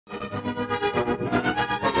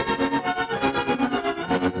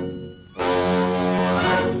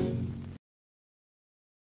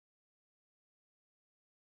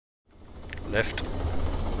Lift.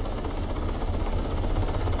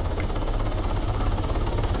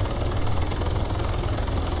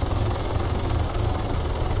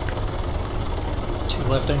 Two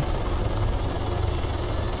lifting.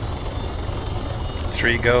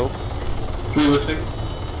 3 go. 3 lifting.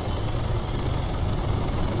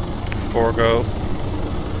 4 go.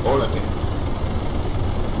 4 lifting.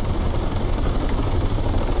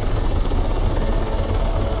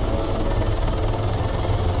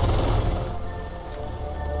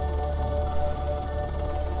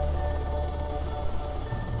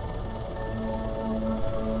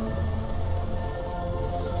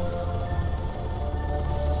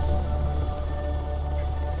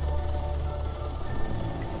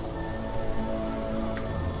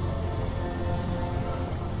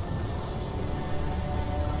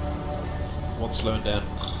 One slowing down.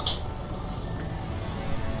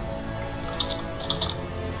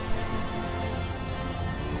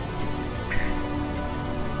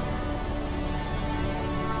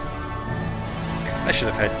 I should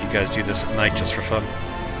have had you guys do this at night just for fun.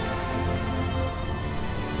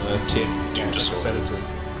 Tim, Yeah, just just set it to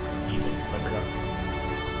evening. I forgot.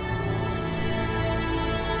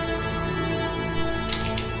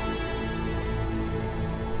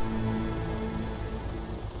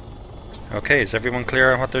 Okay, is everyone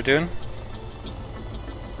clear on what they're doing?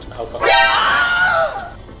 Alpha.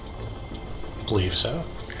 Believe so.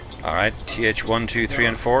 Alright, TH 1, 2, 3,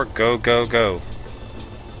 and 4, go, go, go.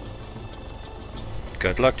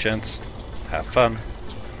 Good luck, gents. Have fun.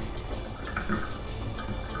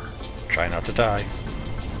 Try not to die.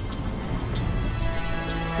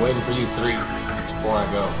 waiting for you 3 before I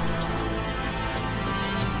go.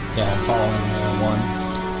 Yeah, I'm following one.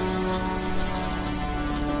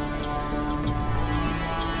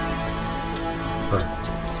 Perfect.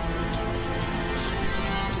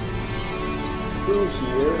 Who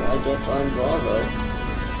here? I guess I'm Bravo.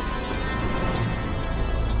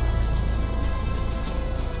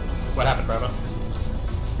 What happened, Bravo?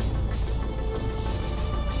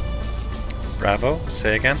 Bravo,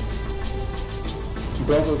 say again.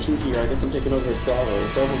 Bravo 2 here. I guess I'm taking over as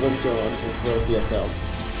Bravo. Bravo 1's gone as well as the SL.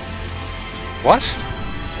 What?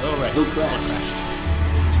 Oh, right. Who One crashed? crash.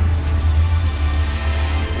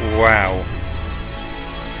 Wow.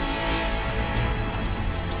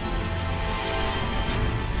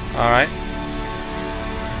 Alright.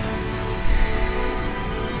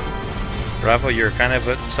 Bravo, you're kind of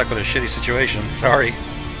stuck with a shitty situation. Sorry.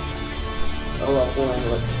 Oh well, we'll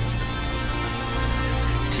handle it.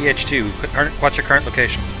 TH2, what's your current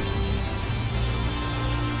location?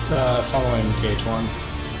 Following KH1.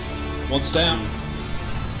 One's down.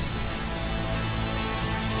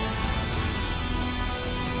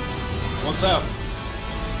 One's out.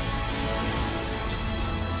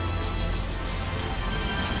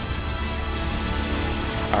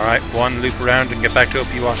 Alright, one loop around and get back to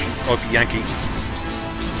OP Washington, OP Yankee.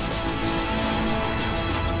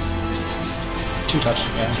 2 touch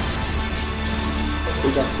again.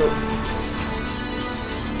 We got through.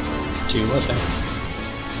 2 lifting.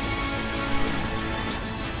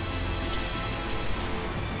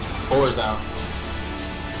 Four's out.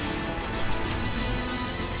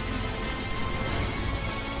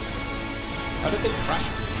 How did they crash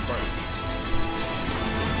into the approach?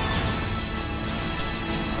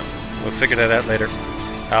 We'll figure that out later.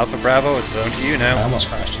 Alpha Bravo, it's on to you I now. almost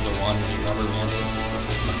crashed into one when you rubber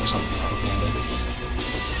banded. Or something rubber banded.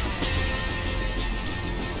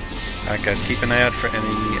 Alright guys, keep an eye out for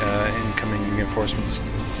any incoming reinforcements.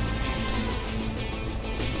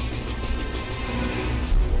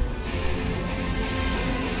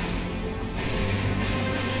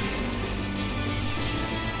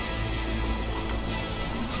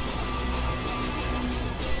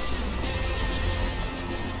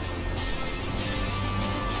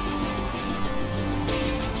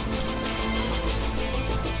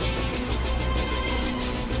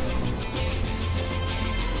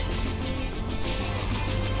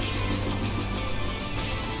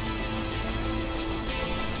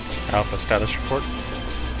 Alpha status report.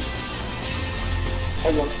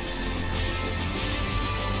 Hold on.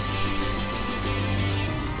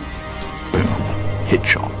 Hit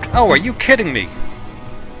shot. Oh, are you kidding me?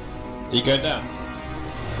 You going down?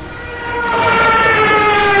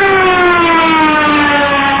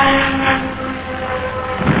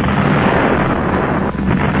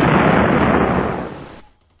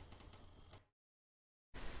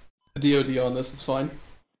 DOD on this, it's fine.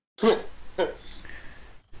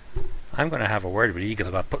 I'm going to have a word with Eagle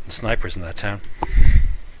about putting snipers in that town.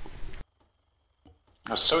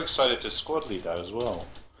 I was so excited to squad lead that as well.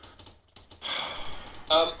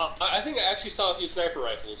 I think I actually saw a few sniper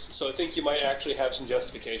rifles, so I think you might actually have some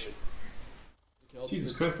justification.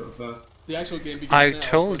 Jesus Christ, that was fast. The actual game begins I now,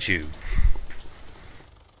 told you.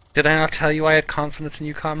 Did I not tell you I had confidence in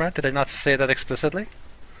you, comrade? Did I not say that explicitly?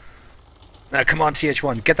 Now come on,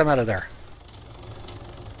 TH1, get them out of there.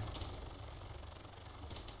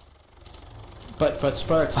 But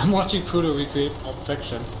Sparks, I'm watching Prudo recreate Pulp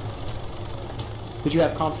Fiction. did you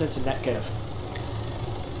have confidence in Netkev?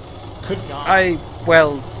 Good God.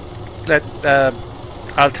 Well,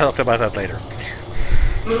 I'll talk about that later.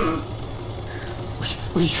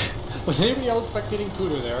 Was anybody else spectating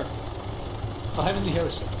Prudo there? I'm in the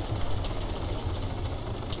ocean.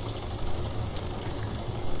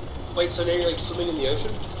 Wait, so now you're like swimming in the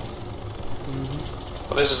ocean?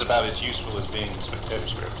 Well, this is about as useful as being in spectator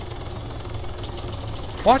script.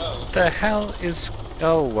 What Oh. the hell is...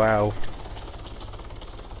 Oh, wow.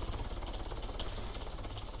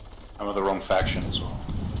 I'm of the wrong faction as well.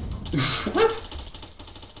 What?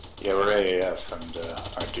 Yeah, we're AAF and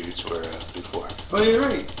our dudes were before. Oh, you're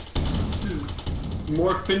right. This is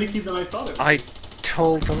more finicky than I thought it was. I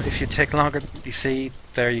told them if you take longer... You see,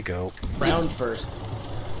 there you go. Round first.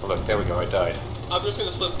 Well, look, there we go, I died. I'm just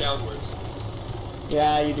gonna swim downwards.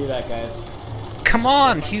 Yeah, you do that, guys. Come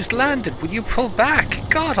on, he's landed. Will you pull back?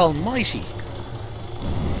 God almighty.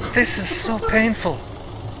 This is so painful.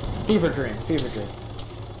 Fever dream, fever dream.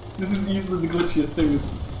 This is easily the glitchiest thing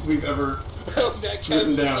we've ever... That Written Kev's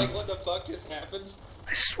just down. like, what the fuck just happened?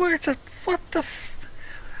 I swear to... What the f...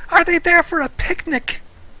 Are they there for a picnic?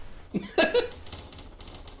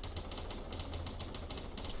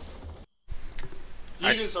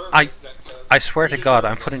 You deserve I- this, Kev. I swear to You God,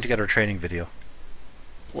 deserve I'm putting this. together a training video.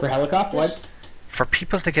 For helicopters? What? For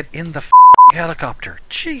people to get in the helicopter.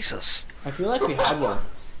 Jesus. I feel like we had one.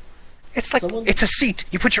 It's like, Someone- it's a seat.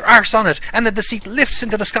 You put your arse on it, and then the seat lifts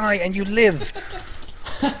into the sky, and you live.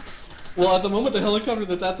 Well, at the moment, the helicopter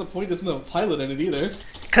that's at the point doesn't have a pilot in it either.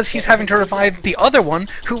 Because he's having to revive the other one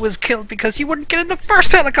who was killed because he wouldn't get in the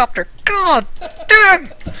first helicopter. God damn!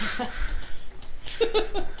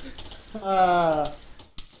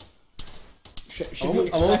 Should I'm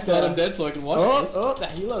we almost expect glad I'm dead so I can watch this. Oh, the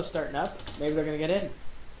helo's starting up. Maybe they're gonna get in.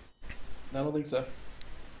 I don't think so.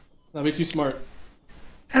 That'd be too smart.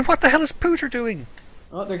 And what the hell is Pooter doing?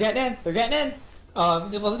 Oh, they're getting in. They're getting in.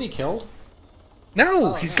 Wasn't he killed?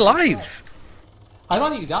 No, he's live. I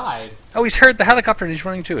thought he died. Oh, he's heard the helicopter and he's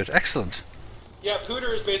running to it. Excellent. Yeah,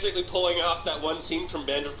 Pooter is basically pulling off that one scene from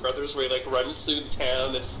Band of Brothers where he like runs through the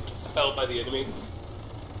town that's held by the enemy.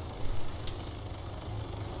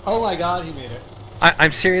 Oh my God, he made it.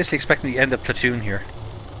 I'm seriously expecting the end of Platoon here.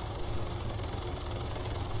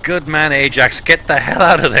 Good man, Ajax. Get the hell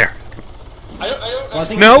out of there. I don't. Well, I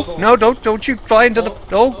think No, it's no, don't you fly into the...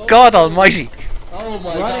 Oh, God almighty. Oh my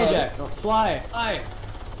Run, God. Ajax. Oh, fly. Hi.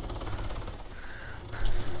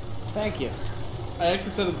 Thank you. I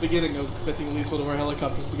actually said at the beginning I was expecting at least one of our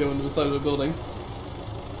helicopters to go into the side of a building.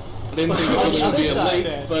 I didn't think the On the building would be other a side,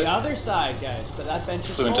 late, the but other side, guys. That bench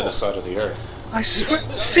is Flew into full. the side of the earth. I swear...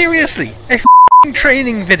 Seriously, a f***ing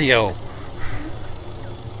training video.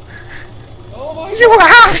 You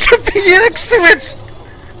have to be next to it.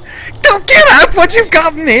 Don't get out once you've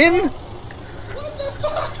gotten in.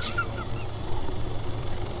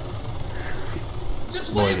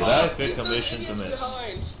 Just Boy, wave did off. I pick a Get the mission to idiots miss.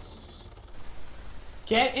 behind.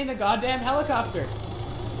 Get in the goddamn helicopter.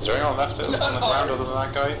 Is there anyone left on the ground other than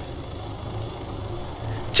that guy?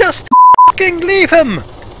 Just f***ing leave him.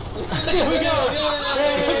 There we go!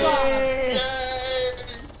 Yay! Yay!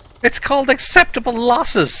 It's called acceptable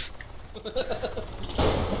losses.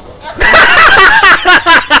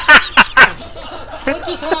 what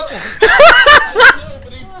just happened?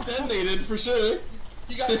 Nobody detonated for sure.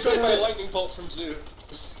 He got struck by a lightning bolt from Zoo.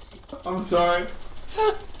 I'm sorry.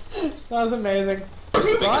 That was amazing. It was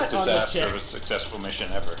the Right biggest on the disaster tip. of a successful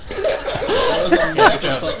mission ever. That was a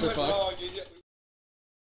massive clusterfuck.